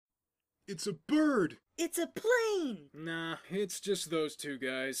It's a bird! It's a plane! Nah, it's just those two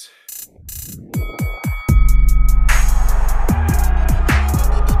guys.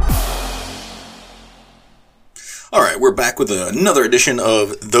 Alright, we're back with another edition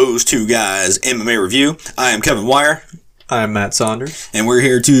of Those Two Guys MMA Review. I am Kevin Wire. I'm Matt Saunders. And we're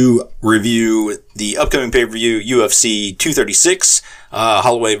here to review the upcoming pay-per-view UFC 236,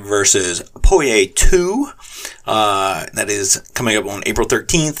 Holloway versus Poirier 2. That is coming up on April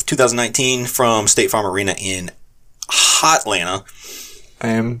 13th, 2019 from State Farm Arena in Hotlanta. I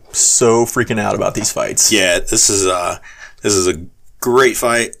am so freaking out about these fights. Yeah, this is a great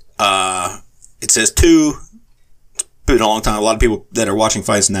fight. It says 2. Been a long time. A lot of people that are watching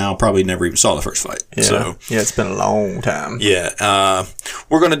fights now probably never even saw the first fight. Yeah, so, it's been a long time. Yeah,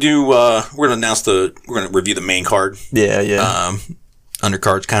 we're gonna review the main card. Yeah.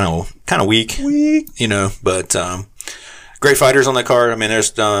 Undercard's kind of weak, you know, but great fighters on that card. I mean,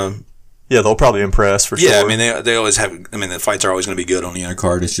 there's they'll probably impress for sure. Yeah, I mean they always have. I mean, the fights are always going to be good on the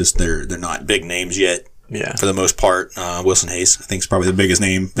undercard. It's just they're not big names yet. Yeah, for the most part, Wilson Hayes I think is probably the biggest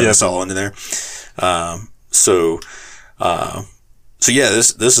name that I saw under there. So yeah,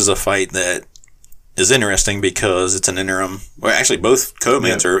 this is a fight that is interesting because it's an interim. Well, actually, both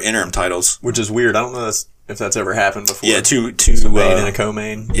co-mains are interim titles, which is weird. I don't know if that's ever happened before. Yeah, two main and a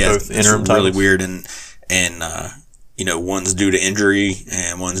co-main. Yeah, both interim it's titles. Really weird, and you know, one's due to injury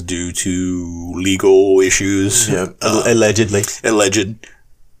and one's due to legal issues. Yeah, allegedly.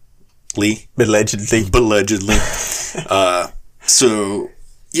 So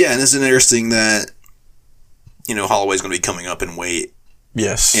yeah, and it's interesting that, you know, Holloway's going to be coming up in weight.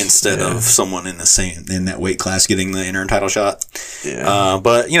 Yes. Instead of someone in that weight class getting the interim title shot. Yeah.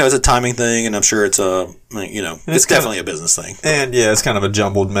 But, you know, it's a timing thing, and I'm sure it's it's definitely a business thing. And yeah, it's kind of a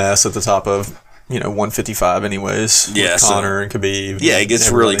jumbled mess at the top of, 155 anyways. Yeah. With Conor and Khabib. Yeah, it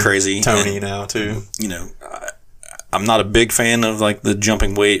gets really crazy. Tony now too. You know, I'm not a big fan of like the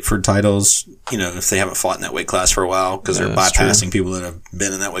jumping weight for titles, you know, if they haven't fought in that weight class for a while, because they're bypassing people that have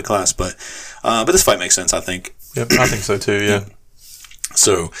been in that weight class. But this fight makes sense, I think. Yep, I think so too. Yeah.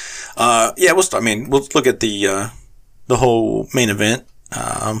 So, we'll look at the whole main event,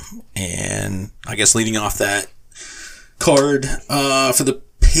 and I guess leading off that card for the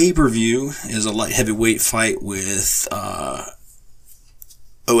pay-per-view is a light heavyweight fight with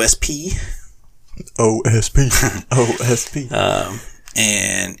OSP.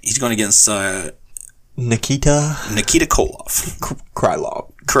 And he's going against Nikita Krylov.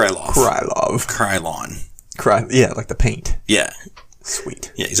 Yeah, like the paint. Yeah.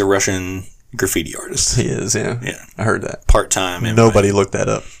 Sweet. Yeah, he's a Russian graffiti artist. He is, yeah. Yeah. I heard that. Part-time. Nobody looked that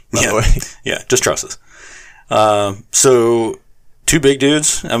up, by the way. Yeah, just trust us. So, two big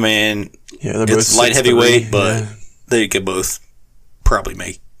dudes. I mean, they're both it's light heavyweight, but they could both probably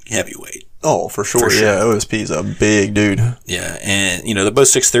make heavyweight. Oh, for sure. Yeah, OSP's a big dude. Yeah, and, you know, they're both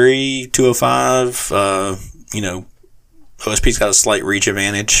 6'3", 205. You know, OSP's got a slight reach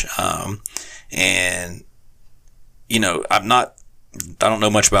advantage. And, you know, I don't know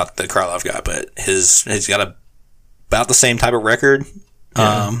much about the Krylov guy, but he's got about the same type of record.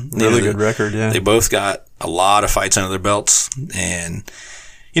 Really good record, yeah. They both got a lot of fights under their belts, and,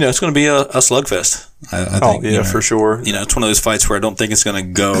 you know, it's going to be a slugfest. I think, yeah, for sure. You know, it's one of those fights where I don't think it's going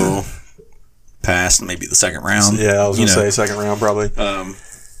to go past maybe the second round. Yeah, I was going to say second round probably.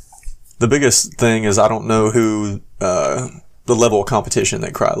 The biggest thing is I don't know who the level of competition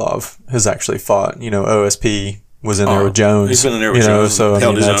that Krylov has actually fought. You know, OSP was in there with Jones. He's been in there with Jones. So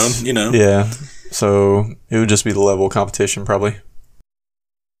held his own, you know. Yeah. So it would just be the level of competition probably.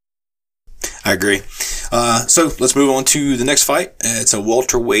 I agree. So let's move on to the next fight. It's a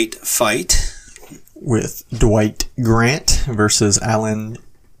welterweight fight with Dwight Grant versus Alan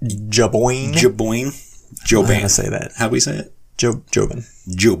Jouban. Jouban. How to say that? How do we say it? Jouban.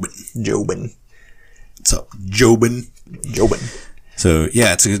 So Jouban. So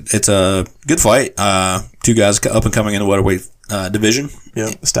yeah, it's a good fight. Two guys up and coming in the welterweight division.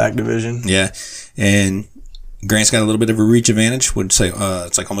 Yep, stacked division. Yeah, and Grant's got a little bit of a reach advantage. Would say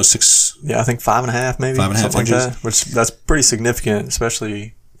it's like almost 6. Yeah, I think 5.5 maybe. 5.5 inches. Like that, that's pretty significant,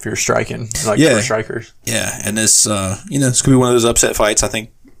 especially if you're striking, for strikers. Yeah, and this you know, this could be one of those upset fights. I think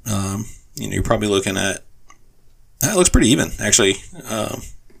you know, you're probably looking at. That looks pretty even actually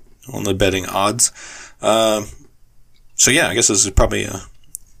on the betting odds. So yeah, I guess this is probably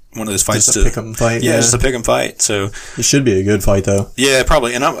one of those fights just a pick 'em fight. Yeah, just a pick 'em fight. So it should be a good fight though. Yeah,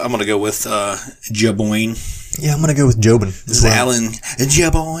 probably. And I'm gonna go with Jouban. Yeah, I'm gonna go with Jouban. This is Alan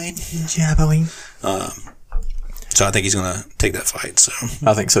Jouban. So I think he's gonna take that fight. So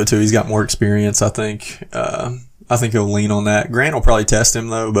I think so too. He's got more experience. I think he'll lean on that. Grant will probably test him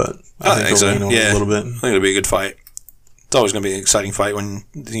though, but I think so. they'll lean on it a little bit. I think it'll be a good fight. It's always going to be an exciting fight when,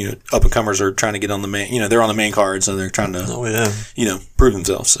 up and comers are trying to get on the main, they're on the main card, so they're trying to, prove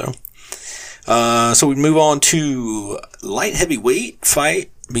themselves. So we move on to light heavyweight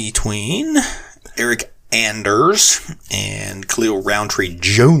fight between Eric Anders and Khalil Roundtree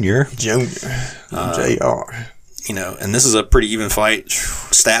Jr. JR. And this is a pretty even fight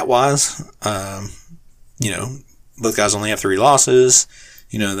stat wise. Both guys only have 3 losses.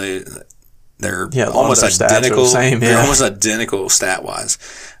 They're almost identical. They're almost identical stat wise.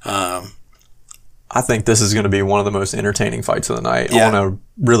 I think this is going to be one of the most entertaining fights of the night on a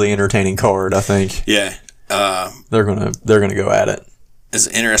really entertaining card. I think. Yeah. They're gonna go at it. It's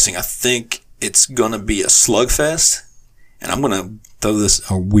interesting. I think it's gonna be a slugfest, and I'm gonna throw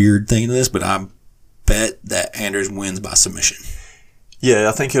a weird thing into this, but I bet that Anders wins by submission. Yeah,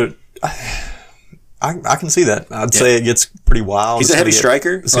 I think it. I can see that. I'd say it gets pretty wild. He's a heavy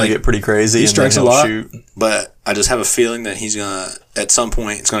striker. It's going to get pretty crazy. He strikes a lot, but I just have a feeling that he's going to, at some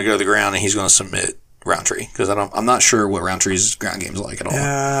point, it's going to go to the ground and he's going to submit Roundtree, because I'm not sure what Roundtree's ground game's like at all.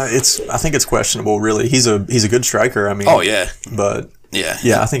 I think it's questionable, really. He's a good striker. I mean, but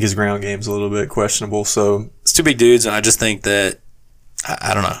I think his ground game's a little bit questionable. So it's 2 big dudes, and I just think that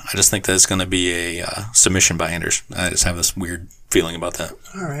I don't know. I just think that it's going to be a submission by Anders. I just have this weird feeling about that.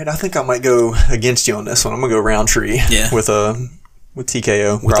 All right, I think I might go against you on this one. I'm gonna go Roundtree with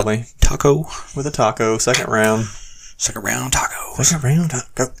TKO probably. Taco with a taco. Second round taco.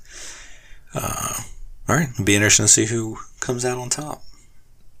 All right, it'll be interesting to see who comes out on top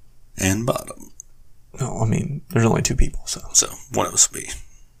and bottom. No, I mean there's only 2 people, so one of us will be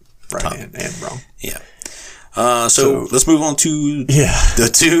right and wrong. Yeah. So let's move on to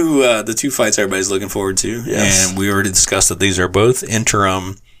the two fights everybody's looking forward to. Yes. And we already discussed that these are both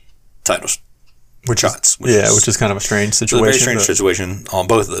interim titles. Which is kind of a strange situation. It's a very strange situation on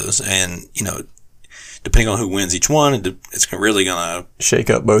both of those. And, depending on who wins each one, it's really going to shake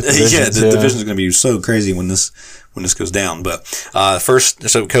up both divisions. The division's going to be so crazy when this goes down. But first,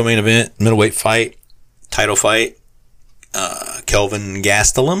 co-main event, middleweight fight, title fight, Kelvin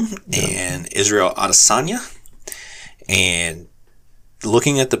Gastelum and Israel Adesanya. And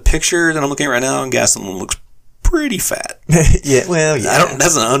looking at the picture that I'm looking at right now, Gastelum looks pretty fat.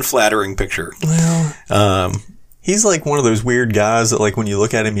 That's an unflattering picture. Well, he's like one of those weird guys that, like, when you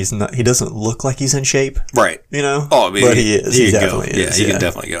look at him, he doesn't look like he's in shape. Right. But he is. He definitely is. Yeah, he can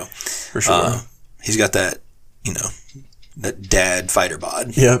definitely go. For sure. He's got that, that dad fighter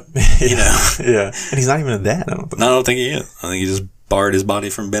bod. Yep. Yeah. And he's not even a dad, I don't think. No, I don't think he is. I think he just borrowed his body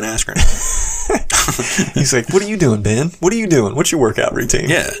from Ben Askren. He's like, what are you doing, Ben? What are you doing? What's your workout routine?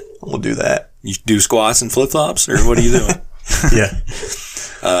 Yeah. We'll do that. You do squats and flip-flops, or what are you doing? Yeah.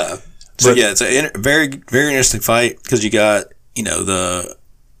 It's a very, very interesting fight, because you got,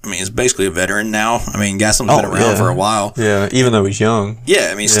 it's basically a veteran now. I mean, Gastelum's been around for a while. Yeah, even though he's young. Yeah,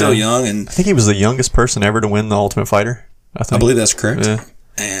 I mean, he's still young. And I think he was the youngest person ever to win the Ultimate Fighter. I believe that's correct. Yeah.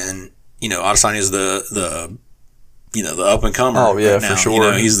 And, Adesanya is the up and comer. Oh, yeah, right now. for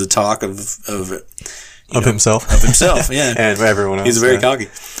sure. He's the talk of himself. Of himself, yeah. And everyone else. He's very cocky.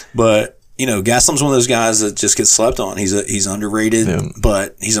 But, Gastelum's one of those guys that just gets slept on. He's underrated,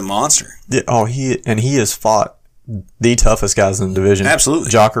 but he's a monster. Yeah, he has fought the toughest guys in the division. Absolutely.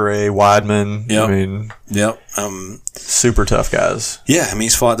 Jacare, Weidman. Yep. Super tough guys. Yeah,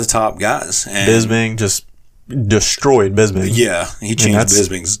 he's fought the top guys. And Bisping just destroyed Bisping. Yeah, he changed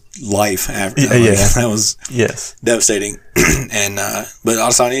Bisping's life after. That was devastating. And but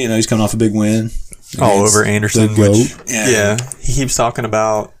Adesanya, he's coming off a big win. Over Anderson. He keeps talking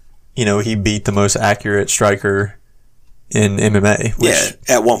about, he beat the most accurate striker in MMA. Which,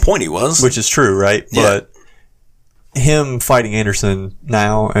 at one point he was. Which is true, right? Yeah. But him fighting Anderson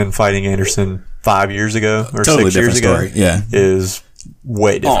now and fighting Anderson 5 years ago or totally 6 years ago is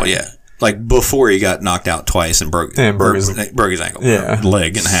way different. Oh, yeah. Like before he got knocked out twice and broke his ankle,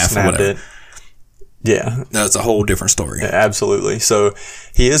 leg in half or whatever. Yeah. That's a whole different story. Yeah, absolutely. So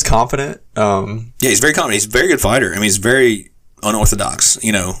he is confident. He's very confident. He's a very good fighter. I mean, he's very unorthodox.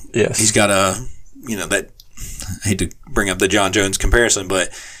 Yes. He's got that. I hate to bring up the John Jones comparison, but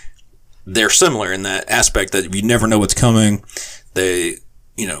they're similar in that aspect that you never know what's coming. They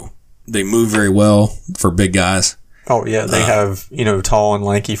move very well for big guys. Oh, yeah. They have, tall and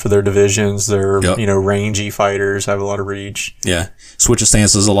lanky for their divisions. They're, rangy fighters, have a lot of reach. Yeah. Switches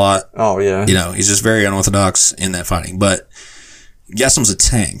stances a lot. Oh, yeah. He's just very unorthodox in that fighting. But Gastelum's a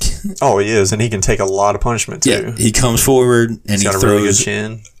tank. Oh, he is. And he can take a lot of punishment, too. Yeah. He comes forward and he got throws a really good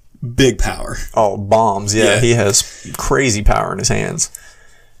chin. Big power. Oh, bombs. Yeah. He has crazy power in his hands.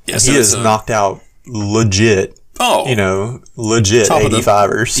 Yeah, he has knocked out legit Oh, legit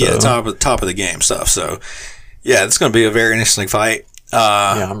 85ers. So. Yeah, top of the game stuff. So, yeah, it's going to be a very interesting fight.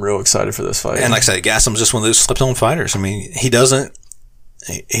 Yeah, I'm real excited for this fight. And like I said, Gaslam's just one of those slept-on fighters. I mean, he doesn't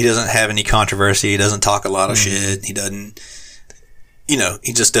have any controversy. He doesn't talk a lot of shit. He doesn't,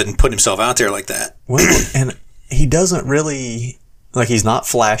 he just doesn't put himself out there like that. Well, and he doesn't really, he's not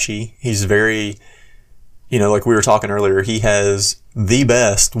flashy. He's very, like we were talking earlier, he has the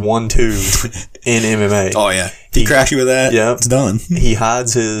best 1-2 in MMA. Oh, yeah. He cracks you with that. Yep. It's done. He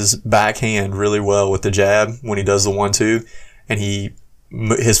hides his backhand really well with the jab when he does the 1-2, and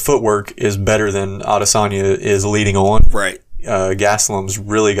his footwork is better than Adesanya is leading on. Right. Gaslam's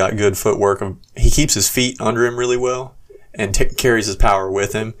really got good footwork. He keeps his feet under him really well and carries his power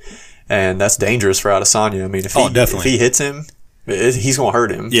with him, and that's dangerous for Adesanya. I mean, if he hits him, he's going to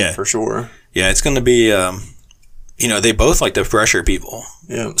hurt him. Yeah, for sure. Yeah, it's going to be. They both like to pressure people.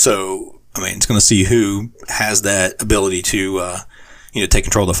 Yeah. So it's going to see who has that ability to take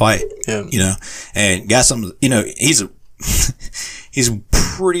control of the fight. Yeah. And Gaslam, he's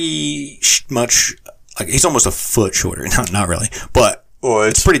pretty much he's almost a foot shorter. Not really, but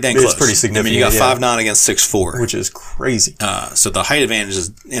it's pretty dang close. It's pretty significant. You got 5'9" against 6'4", which is crazy. So the height advantage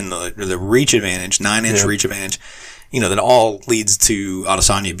is in the reach advantage, 9-inch reach advantage. That all leads to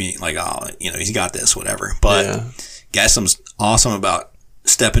Adesanya being like, he's got this, whatever. But Gaslam's awesome about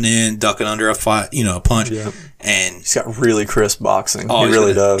stepping in, ducking under a fight, a punch, and he's got really crisp boxing. Oh, he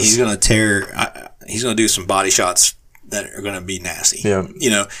really does. He's gonna tear. He's gonna do some body shots that are gonna be nasty. Yeah.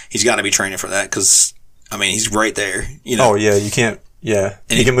 He's got to be training for that because he's right there. Oh yeah, you can't. Yeah,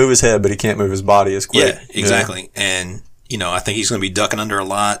 and he can move his head, but he can't move his body as quick. Yeah, exactly. Yeah. And I think he's gonna be ducking under a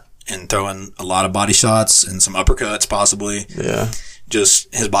lot and throwing a lot of body shots and some uppercuts possibly. Yeah.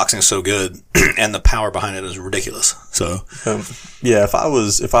 Just his boxing is so good, and the power behind it is ridiculous. So, if I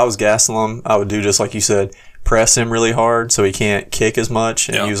was Gaslam, I would do just like you said, press him really hard so he can't kick as much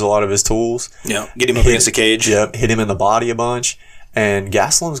and use a lot of his tools. Yeah, get him up against the cage. Yep, hit him in the body a bunch. And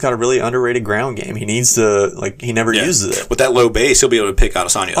Gaslam's got a really underrated ground game. He needs to he never uses it. With that low base, he'll be able to pick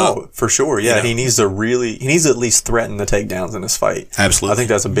Adesanya up. Oh, for sure. Yeah, he needs to at least threaten the takedowns in this fight. Absolutely, I think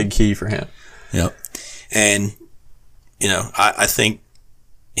that's a big key for him. Yep, and. I think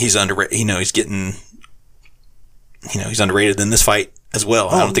he's underrated. He's getting. He's underrated in this fight as well.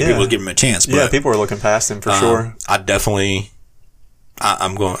 I don't think people will give him a chance. But, people are looking past him for sure. I'm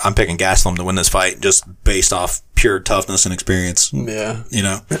picking Gaslam to win this fight just based off pure toughness and experience. Yeah.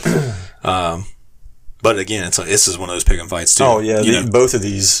 But again, this is one of those pick 'em fights too. Oh yeah, both of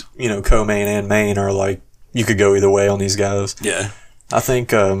these, co-main and main are you could go either way on these guys. Yeah. I think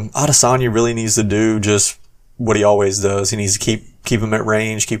Adesanya really needs to do just what he always does. He needs to keep him at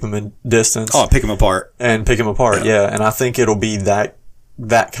range, keep him in distance. Oh, pick him apart. And pick him apart, And I think it'll be that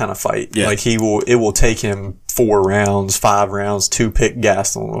kind of fight. Yeah. It will take him 4 rounds, 5 rounds to pick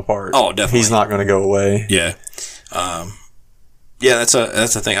Gastelum apart. Oh, definitely. He's not going to go away. Yeah. That's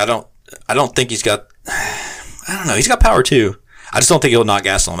the thing. I don't think he's got, I don't know. He's got power too. I just don't think he'll knock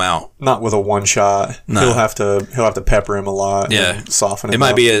Gastelum out. Not with a one shot. No. He'll have to pepper him a lot. Yeah. And soften him. It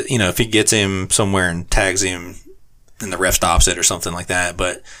might be if he gets him somewhere and tags him and the ref stops it or something like that.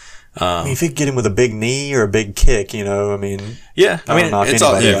 But if he could get him with a big knee or a big kick, it's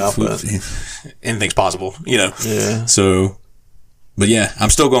all anything's possible, Yeah. So, but yeah, I'm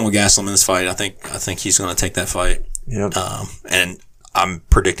still going with Gastelum in this fight. I think he's going to take that fight. Yep. And I'm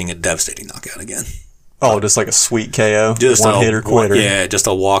predicting a devastating knockout again. Oh, just like a sweet KO? Just one hitter quitter. Yeah, just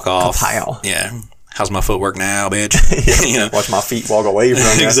a walk off. Kapow. Yeah. How's my footwork now, bitch? Watch my feet walk away from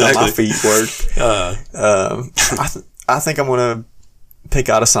me. Exactly. That's how my feet work. I think I'm going to pick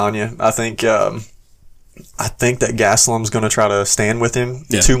Adesanya. I think that Gaslam's going to try to stand with him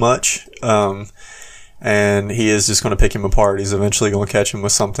too much. And he is just going to pick him apart. He's eventually going to catch him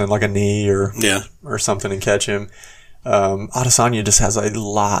with something like a knee or something and catch him. Adesanya just has a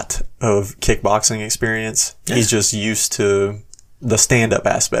lot of kickboxing experience. Yeah. He's just used to the stand-up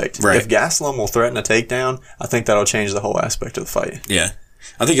aspect. Right. If Gastelum will threaten a takedown, I think that'll change the whole aspect of the fight. Yeah.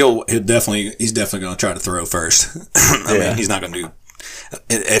 I think he's definitely going to try to throw first. I mean, he's not going to do,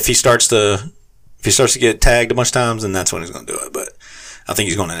 if he starts to get tagged a bunch of times, then that's when he's going to do it. But I think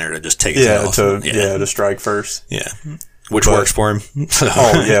he's going in there to just take it off. To strike first. Yeah. Which works for him.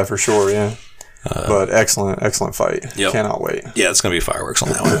 Oh, yeah, for sure. Yeah. But excellent fight. Yep. Cannot wait. Yeah, it's going to be fireworks on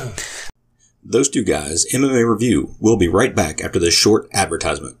that one. Those two guys, MMA Review, will be right back after this short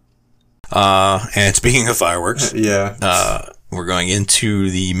advertisement. And speaking of fireworks, we're going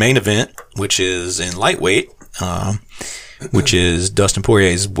into the main event, which is in lightweight, which is Dustin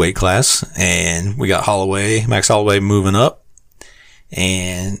Poirier's weight class, and we got Max Holloway moving up,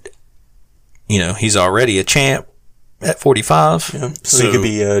 and he's already a champ at 45. Yeah. So he could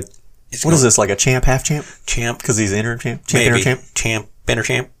be what is this, like a champ, half champ? Champ. Because he's inner champ? Maybe. Inner champ? Champ, inner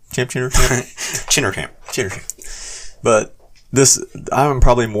champ. Champ, chinner champ? Chinner champ. Chinner champ. But I'm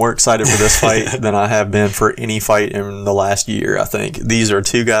probably more excited for this fight than I have been for any fight in the last year, I think. These are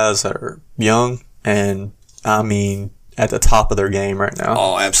two guys that are young and, I mean, at the top of their game right now.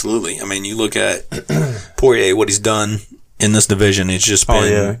 Oh, absolutely. I mean, you look at Poirier, what he's done in this division. It's just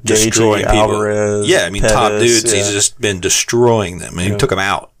been destroying Gaethje, people. Alvarez, Yeah, I mean, Pettis, top dudes. yeah. He's just been destroying them. And he took them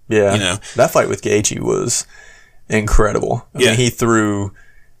out. Yeah. That fight with Gaethje was incredible. I mean,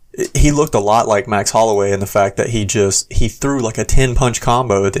 he looked a lot like Max Holloway in the fact that he threw like a 10-punch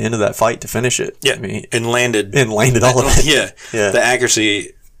combo at the end of that fight to finish it. Yeah, I mean, and landed all of it. Yeah. The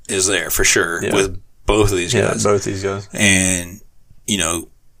accuracy is there for sure with both of these guys. Yeah, both these guys. And,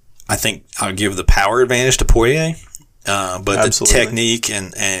 I think I'll give the power advantage to Poirier, but Absolutely. the technique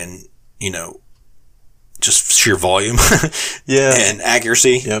and just sheer volume and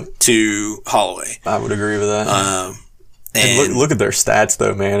accuracy to Holloway. I would agree with that. And look at their stats,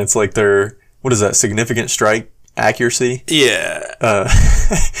 though, man. It's like what is that, significant strike accuracy? Yeah.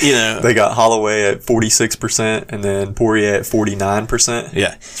 They got Holloway at 46% and then Poirier at 49%.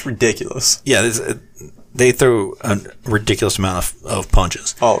 Yeah. It's ridiculous. Yeah, they throw a ridiculous amount of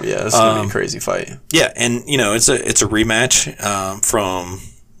punches. Oh, yeah. It's going to be a crazy fight. Yeah, and, it's a rematch from,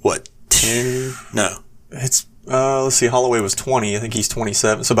 what, 10? No. It's, let's see, Holloway was 20. I think he's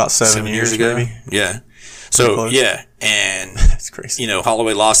 27. So about 7 years ago. Maybe. Yeah. So, yeah, and, that's crazy.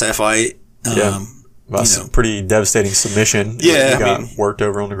 Holloway lost that fight. By some pretty devastating submission. Yeah. He got worked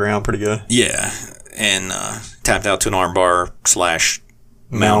over on the ground pretty good. Yeah, and tapped out to an armbar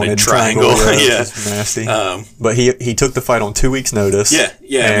 / mounted triangle. Yeah. Just nasty. But he took the fight on 2 weeks' notice.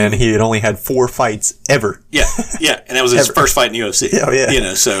 Yeah. And he had only had 4 fights ever. Yeah, and that was his first fight in the UFC. Oh,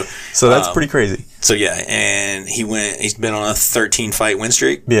 yeah. So that's pretty crazy. So, yeah, and he's been on a 13-fight win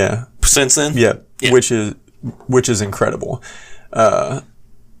streak. Yeah. Since then. Yeah. Which is incredible.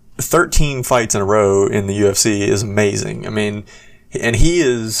 13 fights in a row in the UFC is amazing. I mean, and he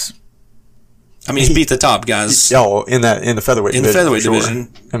is. I mean, he's beat the top guys. Oh, in the featherweight division. In the featherweight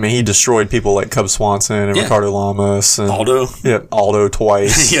division. I mean, he destroyed people like Cub Swanson and Ricardo Lamas and Aldo. Yeah, Aldo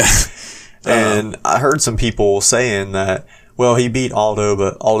twice. Yeah. And I heard some people saying that, well, he beat Aldo,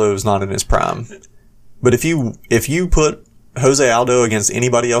 but Aldo's not in his prime. But if you put Jose Aldo against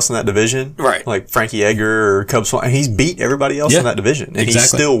anybody else in that division, right, like Frankie Edgar or Cub Swanson, he's beat everybody else in that division, and he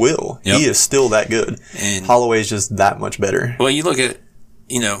still will. Yep. He is still that good. And Holloway's just that much better. Well, you look at,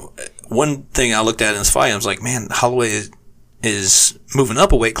 one thing I looked at in this fight, I was like, man, Holloway is moving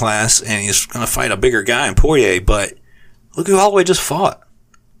up a weight class, and he's going to fight a bigger guy in Poirier, but look who Holloway just fought.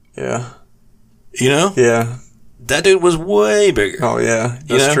 Yeah. Yeah. That dude was way bigger. Oh, yeah.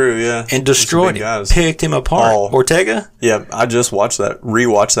 That's true, yeah. And destroyed him. Picked him apart. Oh. Ortega? Yeah, I just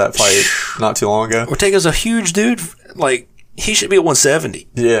rewatched that fight not too long ago. Ortega's a huge dude. Like, he should be at 170.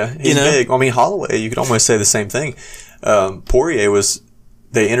 Yeah, he's big. I mean, Holloway, you could almost say the same thing. Poirier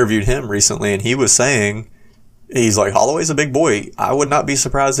they interviewed him recently, and he was saying, he's like, Holloway's a big boy. I would not be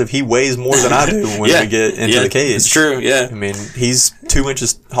surprised if he weighs more than I do when we get into the cage. It's true, yeah. I mean,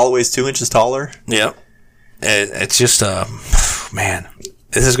 Holloway's 2 inches taller. Yeah. It's just, man,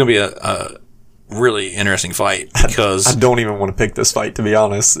 this is going to be a really interesting fight because I don't even want to pick this fight, to be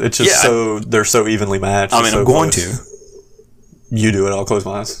honest. It's just they're so evenly matched. I mean, I'm going to. You do it. I'll close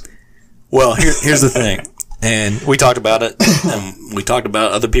my eyes. Well, here's the thing. And we talked about it, and we talked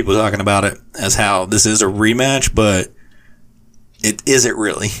about other people talking about it as how this is a rematch, but it isn't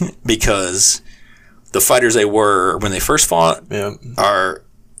really because the fighters they were when they first fought are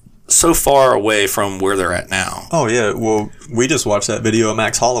so far away from where they're at now. Oh, yeah. Well, we just watched that video of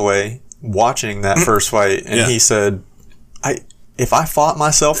Max Holloway watching that first fight, and he said, if I fought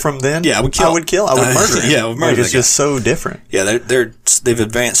myself from then, I would kill. I would murder him. I would murder. It's just so different. Yeah, they've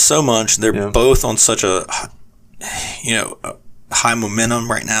advanced so much. They're both on such a high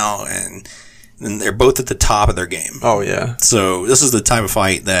momentum right now, and they're both at the top of their game. Oh yeah. So this is the type of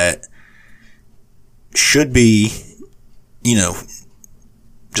fight that should be,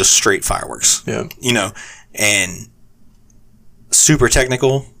 just straight fireworks. Yeah. And super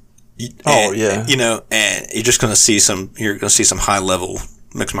technical. Oh yeah. And you're just going to see some high level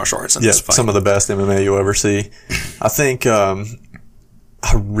mixed martial arts in this fight. Some of the best MMA you'll ever see. I think, I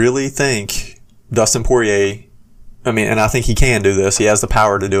really think Dustin Poirier, and I think he can do this. He has the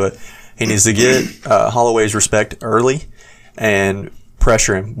power to do it. He needs to get Holloway's respect early and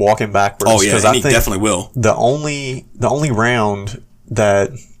pressure him, walk him backwards. Oh yeah, and he definitely will. The only round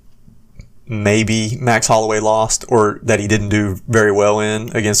that maybe Max Holloway lost or that he didn't do very well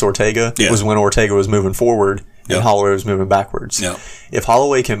in against Ortega was when Ortega was moving forward and Holloway was moving backwards. If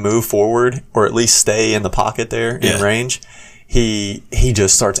Holloway can move forward or at least stay in the pocket there in range, he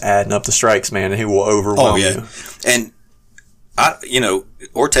just starts adding up the strikes, man, and he will overwhelm you. And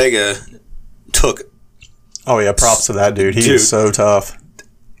Ortega took. Oh yeah, props to that dude. He is so tough.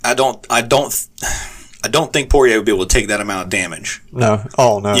 I don't think Poirier would be able to take that amount of damage. No.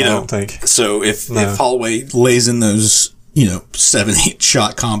 Oh no, I don't think. So if Holloway lays in those 7-8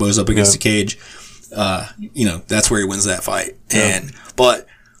 shot combos up against the cage, that's where he wins that fight. But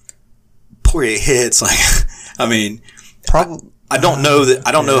Poirier hits I mean, I don't know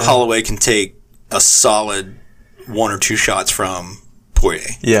that Holloway can take a solid 1 or 2 shots from Poirier.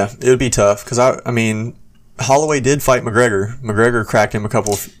 Yeah, it would be tough because I mean, Holloway did fight McGregor. McGregor cracked him a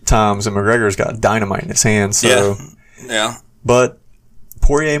couple of times, and McGregor's got dynamite in his hands. So but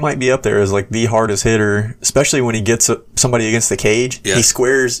Poirier might be up there as like the hardest hitter, especially when he gets somebody against the cage. He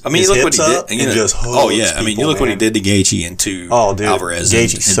squares. His hips up and just hugs I mean, you look what he did to Gaethje and to Alvarez.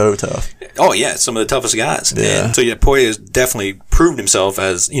 Gaethje's so tough. Oh yeah, some of the toughest guys. Yeah. And so Poirier's definitely proved himself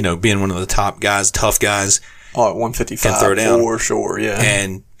as being one of the top guys, tough guys. Oh, at 155 can throw down for sure. Yeah.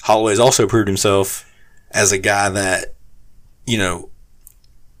 And Holloway's also proved himself as a guy that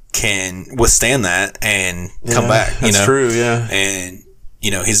can withstand that and come back. That's true. Yeah. And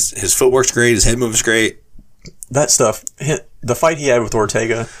his footwork's great. His head movement's great. That stuff. The fight he had with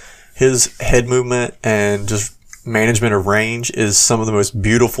Ortega, his head movement and just management of range is some of the most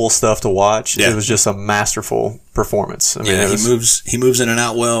beautiful stuff to watch. It was just a masterful performance. I mean, he moves in and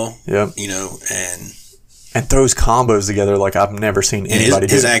out well. Yeah. And throws combos together like I've never seen anybody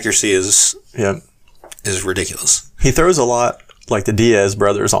do. His accuracy is ridiculous. He throws a lot like the Diaz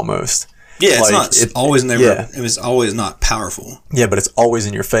brothers almost. Yeah, it's always never. Yeah. It was always not powerful. Yeah, but it's always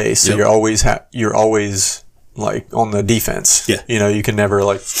in your face. So you're always like on the defense. Yeah, you can never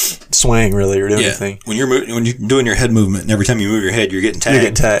like swing really or do anything. When you're doing your head movement, and every time you move your head, you're getting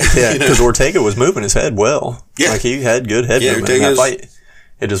tagged. Yeah, because Ortega was moving his head well. Yeah, like he had good head movement in that fight.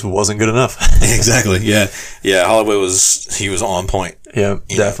 It just wasn't good enough. Exactly. Yeah. Holloway was on point. Yeah,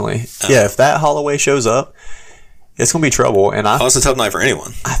 definitely. If that Holloway shows up, it's gonna be trouble. And it's a tough night for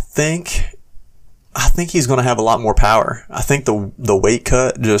anyone. I think he's gonna have a lot more power. I think the weight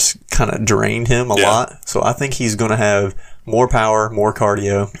cut just kind of drained him a lot. So I think he's gonna have more power, more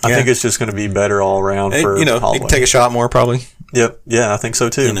cardio. I think it's just gonna be better all around for Holloway. He can take a shot more probably. Yep. Yeah, I think so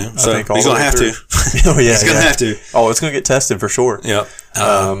too. So he's gonna have to. Oh yeah, he's gonna have to. Oh, it's gonna get tested for sure. Yep.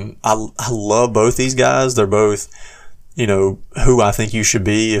 I love both these guys. They're both, who I think you should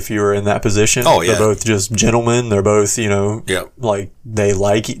be if you're in that position. Oh yeah. They're both just gentlemen. They're both, like they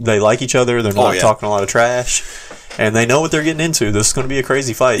like each other. They're not talking a lot of trash, and they know what they're getting into. This is going to be a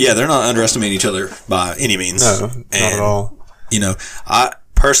crazy fight. Yeah, they're not underestimating each other by any means. No, not at all. I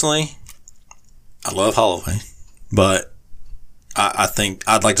personally, I love Holloway, but I think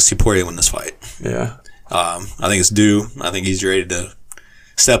I'd like to see Poirier win this fight. Yeah. I think it's due. I think he's ready to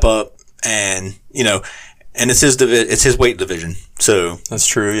step up, and and it's his weight division. So that's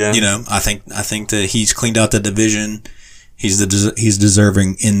true. Yeah. I think that he's cleaned out the division. He's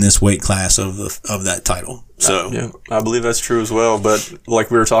deserving in this weight class of that title. So yeah, I believe that's true as well. But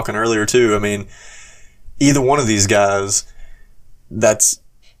like we were talking earlier too, I mean, either one of these guys, their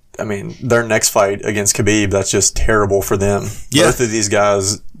next fight against Khabib, that's just terrible for them. Yeah. Both of these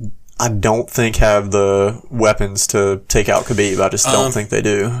guys, I don't think have the weapons to take out Khabib. I just don't think they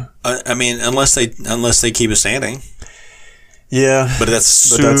do. I mean, unless they keep it standing. Yeah, but that's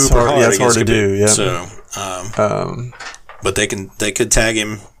super hard. Yeah, it's hard to do. Yeah. So, but they could tag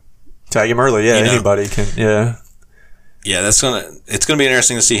him. Tag him early. Yeah, anybody can. Yeah. Yeah, it's gonna be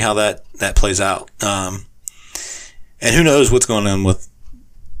interesting to see how that plays out. And who knows what's going on with.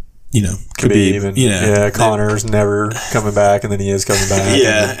 Khabib and Connor's never coming back, and then he is coming back.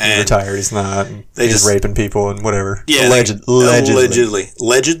 Yeah, and he's retired. He's not. He's just raping people and whatever. Yeah,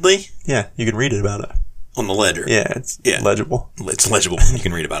 allegedly. Yeah, you can read it about it on the ledger. Yeah, it's legible. It's legible. You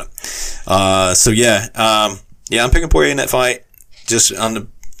can read about it. I'm picking Poirier in that fight just on the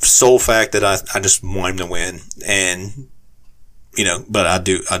sole fact that I just want him to win, and. But I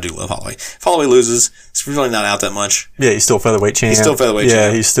do love Holloway. If Holloway loses, it's really not out that much. Yeah, he's still featherweight champ.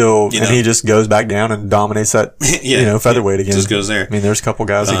 Yeah, he's still, and he just goes back down and dominates that, featherweight again. Just goes there. I mean, there's a couple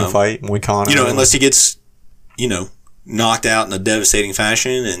guys he can fight, and we can't. Unless he gets, knocked out in a devastating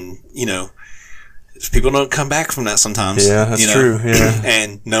fashion, and people don't come back from that sometimes. Yeah, that's true. Yeah,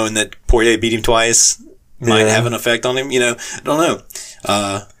 and knowing that Poirier beat him twice might have an effect on him. I don't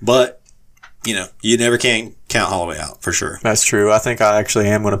know. But you never can count Holloway out for sure. That's true. I think I actually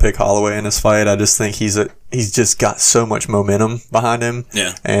am going to pick Holloway in this fight. I just think he's just got so much momentum behind him.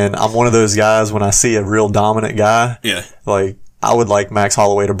 Yeah. And I'm one of those guys, when I see a real dominant guy, Yeah. like, I would like Max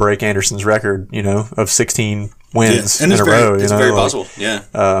Holloway to break Anderson's record, of 16 wins in a row. It's very possible. Yeah.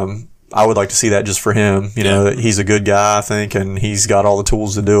 I would like to see that just for him. That he's a good guy, I think, and he's got all the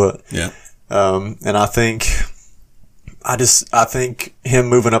tools to do it. Yeah. And I think him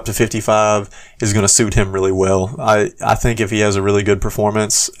moving up to 55 is going to suit him really well. I think if he has a really good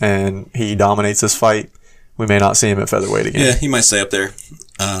performance and he dominates this fight, we may not see him at featherweight again. Yeah, he might stay up there.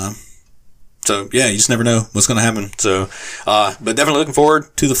 So yeah, you just never know what's going to happen. So, but definitely looking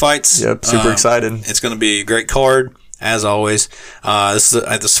forward to the fights. Yep, super excited. It's going to be a great card as always. This is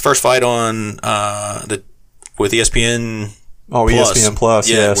the first fight on with ESPN. Oh, Plus. ESPN Plus,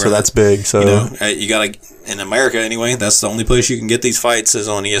 yeah. So that's big. So you got to, in America anyway. That's the only place you can get these fights is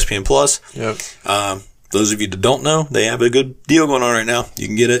on ESPN Plus. Yep. Those of you that don't know, they have a good deal going on right now. You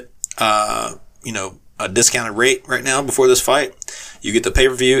can get it, a discounted rate right now before this fight. You get the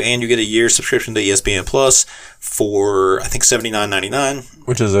pay-per-view and you get a year subscription to ESPN Plus for, I think, $79.99.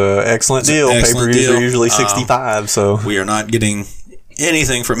 Which is an excellent deal. Pay-per-views are usually $65, so. We are not getting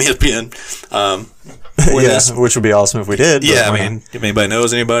anything from ESPN. Which would be awesome if we did. Yeah, I mean, if anybody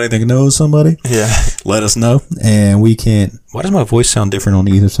knows anybody that knows somebody, let us know. And we can't. Why does my voice sound different on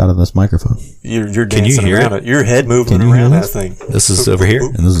either side of this microphone? You're Can you dancing hear around it? Your head moving around that thing. This is over here,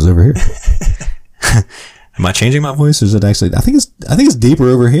 and this is over here. Am I changing my voice, or is it actually? I think it's deeper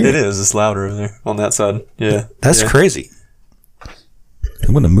over here. It is. It's louder over there on that side. Yeah, that's crazy.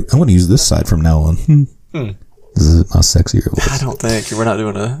 I'm gonna use this side from now on. This is my sexier voice. I don't think we're not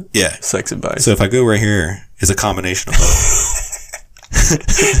doing a sexy bite. So if I go right here, it's a combination of both.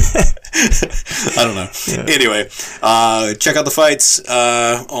 I don't know. Yeah. Anyway, check out the fights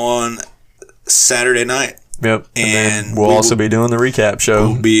on Saturday night. Yep. And we'll also be doing the recap show.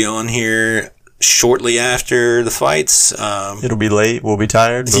 We'll be on here shortly after the fights. It'll be late. We'll be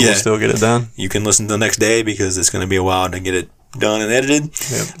tired, but we'll still get it done. You can listen the next day because it's going to be a while to get it done and edited.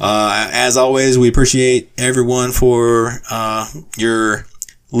 Yep. As always, we appreciate everyone for your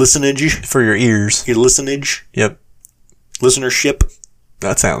listenage. For your ears. Your listenage. Yep. Listenership.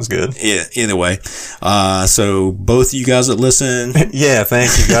 That sounds good. Yeah, either way. So both of you guys that listen. Yeah,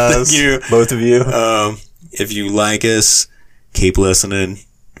 thank you guys. Thank you. Both of you. If you like us, keep listening.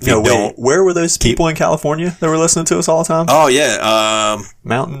 Where were those people in California that were listening to us all the time? Oh yeah,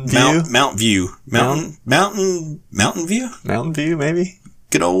 Mountain View. Mountain View. Mountain View, maybe.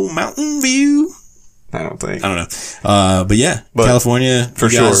 Good old Mountain View. I don't know. But California for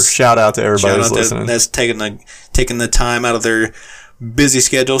sure. Shout out to everybody who's listening. That's taking the time out of their busy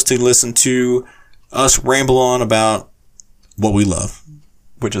schedules to listen to us ramble on about what we love,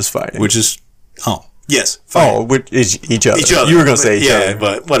 which is fighting. Yes. Fighting. Which is each other. You were going to say each other. Yeah,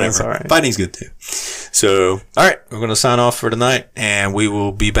 but whatever. That's all right. Fighting's good too. So, all right. We're going to sign off for tonight, and we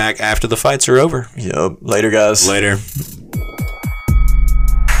will be back after the fights are over. Yep. Later, guys. Later.